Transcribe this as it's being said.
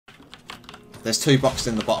There's 2 boxes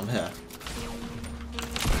in the bottom here.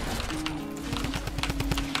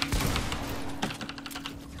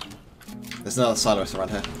 There's another soloist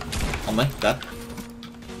around here. On me, dead.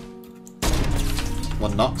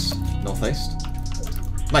 1 knocks, northeast.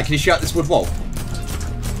 Mate, can you shoot out this wood wall?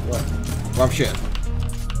 Where? Where I'm shooting.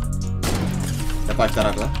 They're both dead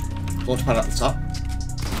over there. Launch pad at the top.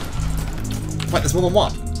 Wait, there's more than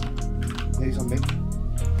one. Yeah, he's on me.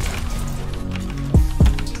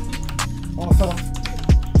 Oh, I fell off.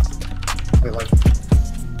 Wait, like.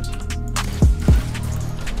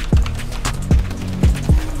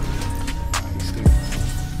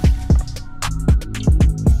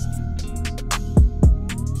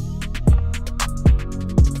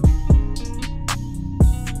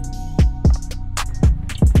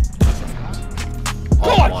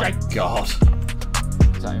 Oh my god. Is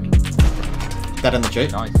that him? Dead in the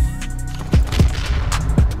Jeep. Nice.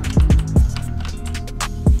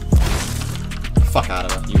 Fuck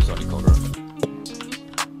out of it. He was on your corner.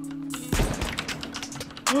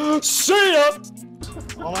 See ya!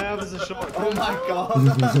 All I have is a shot. Oh my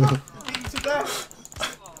god. Beat to death.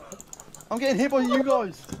 I'm getting hit by you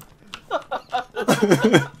guys.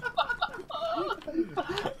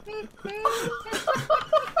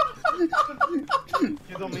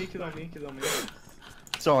 Kid on me, kid on me, kid on me.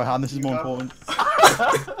 Sorry, Han, this is more important.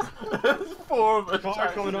 4 of us.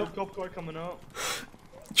 Car coming up, cop car coming up.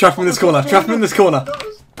 Trap him in this corner, trap him in this corner.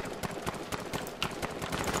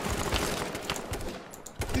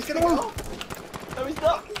 He's gonna go. No, he's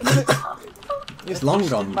not. He's long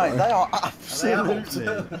gone, Mate, bro. they are absolutely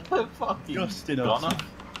Fucking gusting us. Gunner.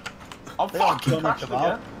 I'm They are fucking gonna crashing come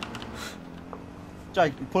out. again.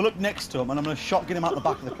 Jake, pull up next to him and I'm going to shotgun him out the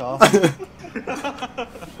back of the car.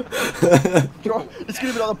 It's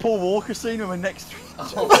going to be like the Paul Walker scene when we're next to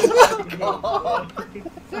each other.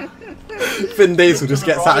 Vin Diesel just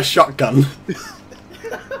gets out a shotgun.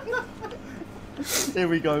 Here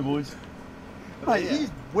we go, boys. Mate, he's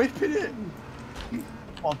whipping it. Come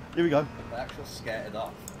on, here we go. They actually skated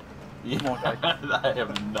off. Come on, Jake. They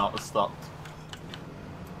have not stopped.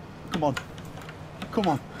 Come on. Come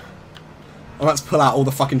on. I'm about to pull out all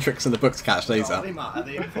the fucking tricks in the book to catch these Are up. they mad? Are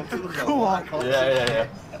they in front of the Come on. Yeah.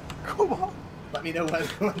 Come on. Let me know when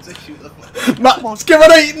to shoot them. Matt, give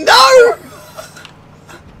it a no!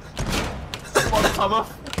 Come on, Thomas.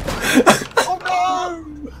 Oh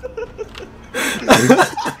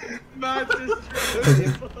Man, just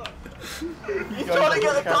He's trying to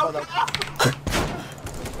get the camera.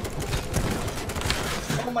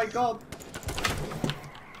 Oh my god.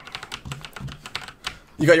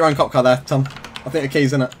 You got your own cop car there, Tom. I think the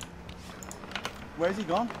key's in it. Where's he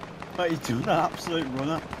gone? Mate, he's doing an absolute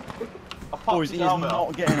runner. I popped Boys, his he is helmet not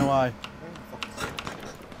off. getting away.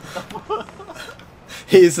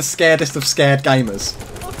 He is the scaredest of scared gamers.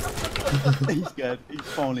 He's dead. He's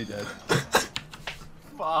finally dead.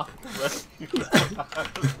 Fuck.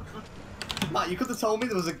 Matt, you could have told me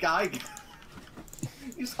there was a guy.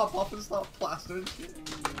 You just hop off and start plastering shit.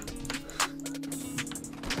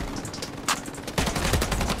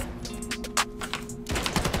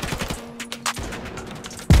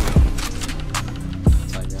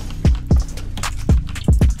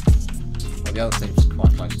 The other team's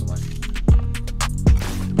quite close to me.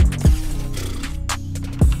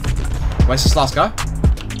 Where's this last guy?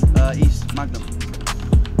 East Magnum.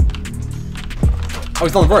 Oh,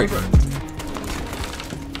 he's on the roof.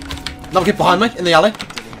 Another kid behind me, in the alley.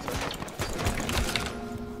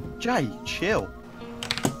 Jay, chill.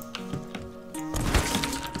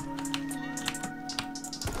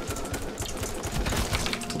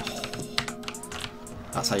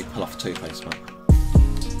 That's how you pull off a two-face, man.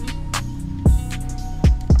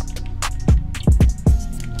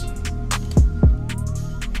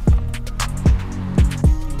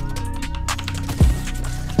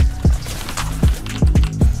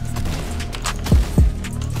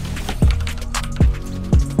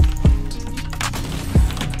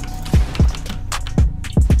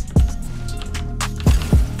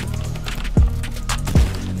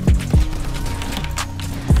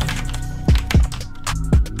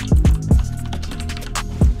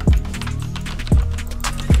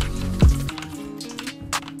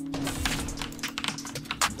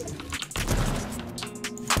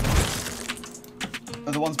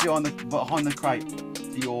 The ones behind the crate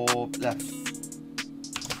to your left.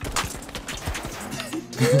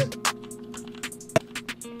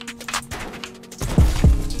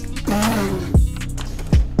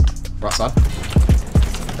 Right side.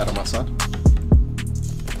 Dead on my side.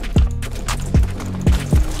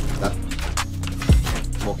 Dead.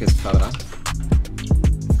 More kids further down.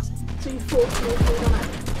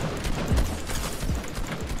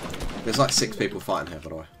 There's like 6 people fighting here, by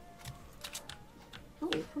the way. Oh,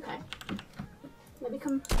 okay. Maybe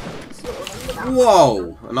come slaughter them without...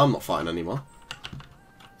 Whoa! And I'm not fighting anymore.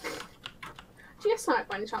 Do you get sniped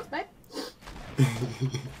by any chance, babe?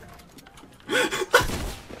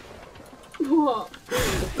 What?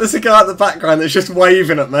 There's a guy at the background that's just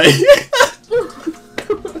waving at me.